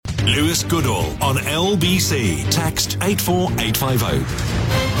Lewis Goodall on LBC. Text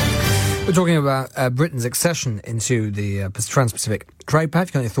 84850. We're talking about Britain's accession into the Trans-Pacific Trade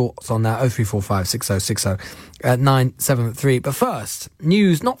Pact. If you've got any thoughts on that, 0345 6060 973. But first,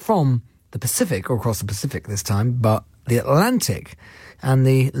 news not from the Pacific or across the Pacific this time, but the Atlantic and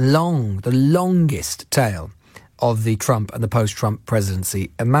the longest tale of the Trump and the post-Trump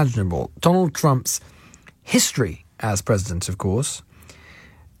presidency imaginable. Donald Trump's history as president, of course,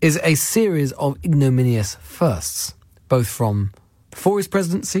 is a series of ignominious firsts, both from before his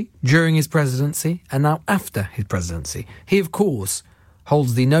presidency, during his presidency, and now after his presidency. He, of course,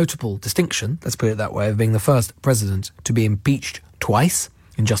 holds the notable distinction, let's put it that way, of being the first president to be impeached twice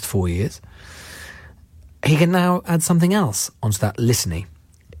in just 4 years. He can now add something else onto that litany.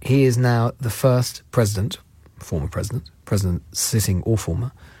 He is now the first president, former president sitting or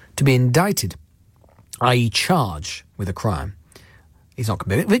former, to be indicted, i.e. charged with a crime. He's not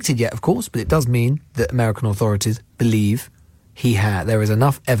convicted yet, of course, but it does mean that American authorities believe there is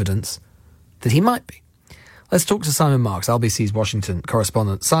enough evidence that he might be. Let's talk to Simon Marks, LBC's Washington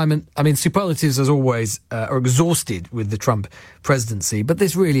correspondent. Simon, superlatives, as always, are exhausted with the Trump presidency, but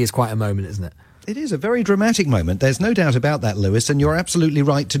this really is quite a moment, isn't it? It is a very dramatic moment. There's no doubt about that, Lewis, and you're absolutely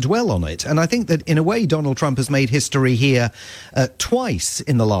right to dwell on it. And I think that, in a way, Donald Trump has made history here twice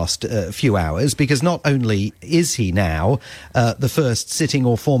in the last few hours, because not only is he now the first sitting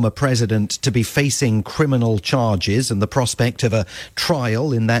or former president to be facing criminal charges and the prospect of a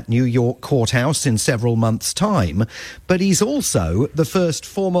trial in that New York courthouse in several months' time, but he's also the first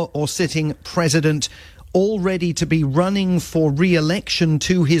former or sitting president already to be running for re-election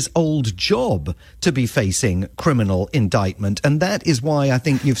to his old job to be facing criminal indictment. And that is why I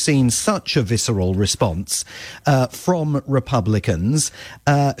think you've seen such a visceral response from Republicans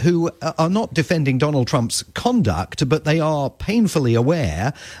who are not defending Donald Trump's conduct, but they are painfully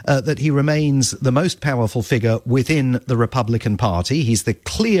aware that he remains the most powerful figure within the Republican Party. He's the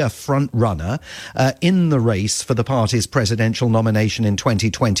clear front runner in the race for the party's presidential nomination in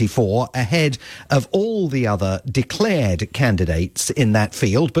 2024, ahead of all the other declared candidates in that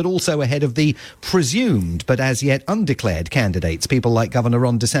field, but also ahead of the presumed but as yet undeclared candidates, people like Governor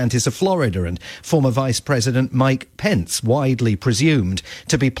Ron DeSantis of Florida and former Vice President Mike Pence, widely presumed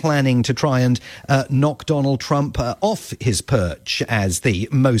to be planning to try and knock Donald Trump off his perch as the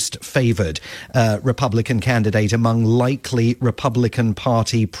most favoured Republican candidate among likely Republican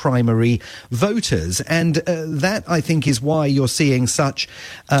Party primary voters. And that, I think, is why you're seeing such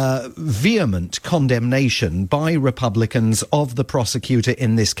vehement condemnation by Republicans of the prosecutor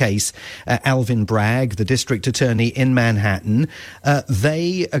in this case, Alvin Bragg, the district attorney in Manhattan.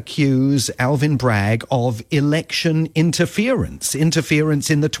 They accuse Alvin Bragg of election interference in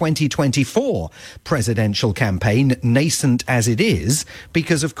the 2024 presidential campaign, nascent as it is,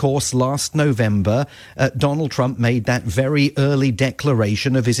 because, of course, last November, Donald Trump made that very early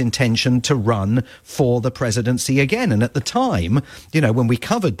declaration of his intention to run for the presidency again. And at the time, when we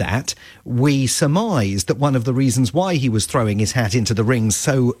covered that, we surmised that one of the reasons why he was throwing his hat into the ring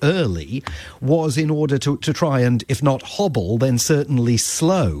so early was in order to try and, if not hobble, then certainly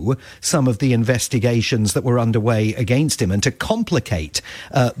slow some of the investigations that were underway against him and to complicate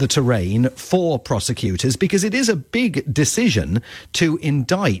the terrain for prosecutors, because it is a big decision to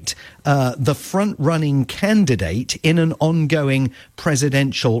indict the front-running candidate in an ongoing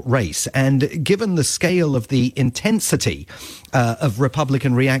presidential race. And given the scale of the intensity of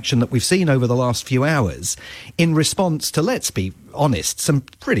Republican reaction that we've seen over the last few hours, in response to, let's be honest, some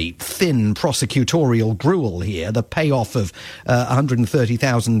pretty thin prosecutorial gruel here, the payoff of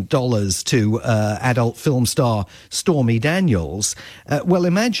 $130,000 to adult film star Stormy Daniels. Well,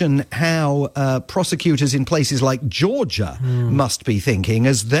 imagine how prosecutors in places like Georgia must be thinking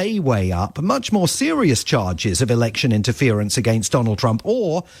as they weigh up much more serious charges of election interference against Donald Trump,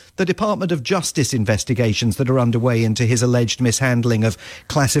 or the Department of Justice investigations that are underway into his alleged mishandling of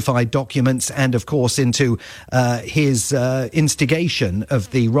classified documents and, of course, into his instigation of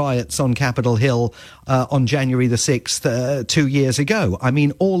the riots on Capitol Hill on January the 6th 2 years ago. I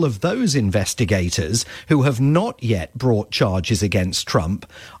mean, all of those investigators who have not yet brought charges against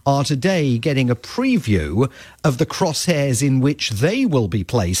Trump are today getting a preview of the crosshairs in which they will be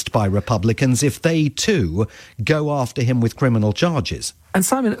placed by Republicans if they, too, go after him with criminal charges. And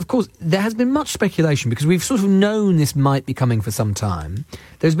Simon, of course, there has been much speculation, because we've sort of known this might be coming for some time.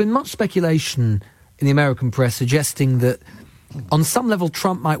 There's been much speculation in the American press suggesting that on some level,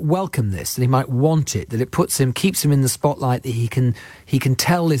 Trump might welcome this, that he might want it, that it keeps him in the spotlight, that he can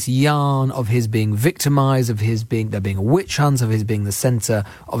tell this yarn of his being victimised, of there being a witch hunt, of his being the centre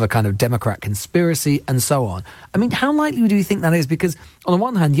of a kind of Democrat conspiracy, and so on. I mean, how likely do you think that is? Because on the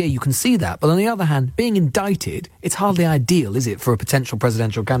one hand, yeah, you can see that, but on the other hand, being indicted, it's hardly ideal, is it, for a potential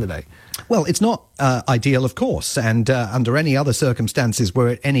presidential candidate? Well, it's not ideal, of course, and under any other circumstances were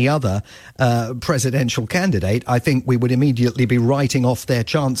it any other presidential candidate, I think we would immediately be writing off their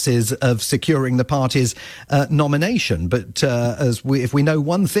chances of securing the party's nomination. But if we know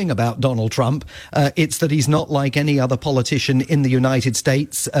one thing about Donald Trump, it's that he's not like any other politician in the United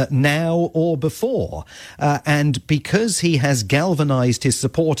States now or before. And because he has galvanized his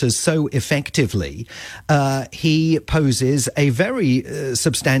supporters so effectively, he poses a very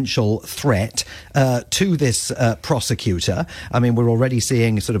substantial threat to this prosecutor. I mean, we're already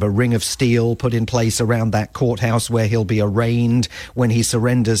seeing sort of a ring of steel put in place around that courthouse where he'll be arraigned when he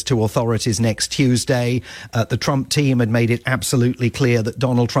surrenders to authorities next Tuesday. The Trump team had made it absolutely clear that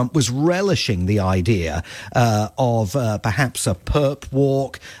Donald Trump was relishing the idea of perhaps a perp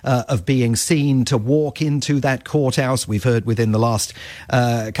walk, of being seen to walk into that courthouse. We've heard within the last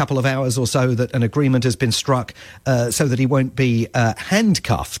couple of hours or so that an agreement has been struck so that he won't be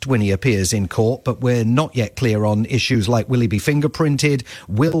handcuffed when he appears in court, but we're not yet clear on issues like will he be fingerprinted?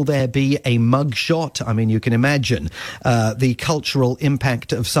 Will there be a mugshot? I mean, you can imagine the cultural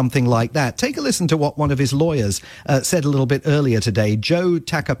impact of something like that. Take a listen to what one of his lawyers said a little bit earlier today, Joe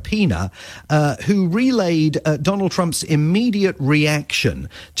Tacopina, who relayed Donald Trump's immediate reaction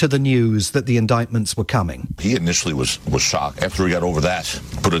to the news that the indictments were coming. He initially was shocked. After he got over that,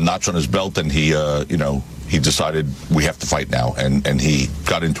 put a notch on his belt, and he decided we have to fight now, and he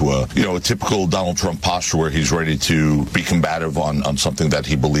got into a typical Donald Trump posture where he's ready to be combative on something that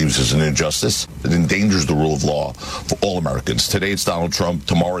he believes is an injustice. It endangers the rule of law for all Americans. Today it's Donald Trump,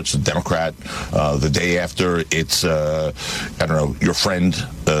 tomorrow it's a Democrat, the day after it's your friend,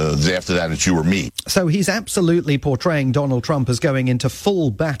 the day after that it's you or me. So he's absolutely portraying Donald Trump as going into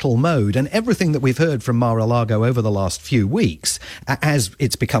full battle mode, and everything that we've heard from Mar-a-Lago over the last few weeks, as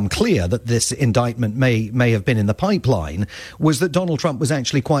it's become clear that this indictment may have been in the pipeline, was that Donald Trump was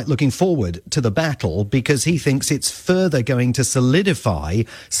actually quite looking forward to the battle because he thinks it's further going to solidify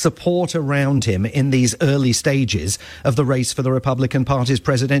support around him in these early stages of the race for the Republican Party's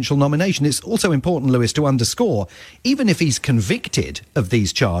presidential nomination. It's also important, Lewis, to underscore, even if he's convicted of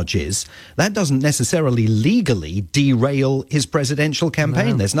these charges, that doesn't necessarily legally derail his presidential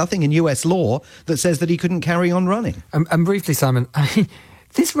campaign. No. There's nothing in US law that says that he couldn't carry on running. And briefly, Simon,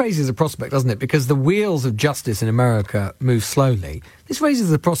 this raises a prospect, doesn't it? Because the wheels of justice in America move slowly. This raises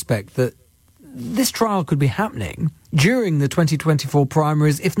the prospect that this trial could be happening during the 2024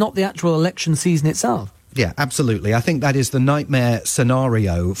 primaries, if not the actual election season itself. Yeah, absolutely. I think that is the nightmare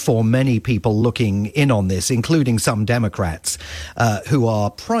scenario for many people looking in on this, including some Democrats who are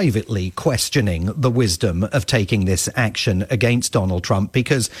privately questioning the wisdom of taking this action against Donald Trump,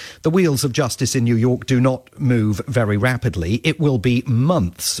 because the wheels of justice in New York do not move very rapidly. It will be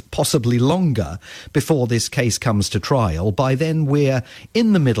months, possibly longer, before this case comes to trial. By then, we're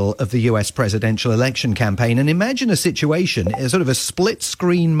in the middle of the US presidential election campaign. And imagine a situation, sort of a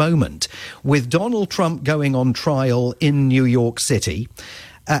split-screen moment, with Donald Trump going on trial in New York City,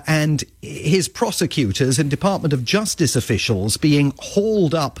 and his prosecutors and Department of Justice officials being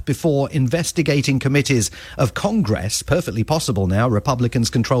hauled up before investigating committees of Congress, perfectly possible now, Republicans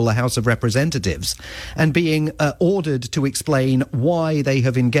control the House of Representatives, and being ordered to explain why they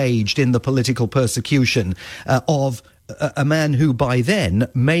have engaged in the political persecution of a man who by then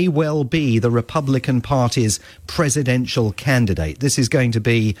may well be the Republican Party's presidential candidate. This is going to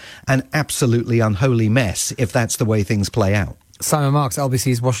be an absolutely unholy mess if that's the way things play out. Simon Marks,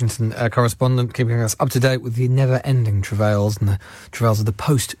 LBC's Washington correspondent, keeping us up to date with the never-ending travails and the travails of the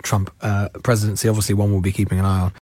post-Trump presidency. Obviously, one we'll be keeping an eye on.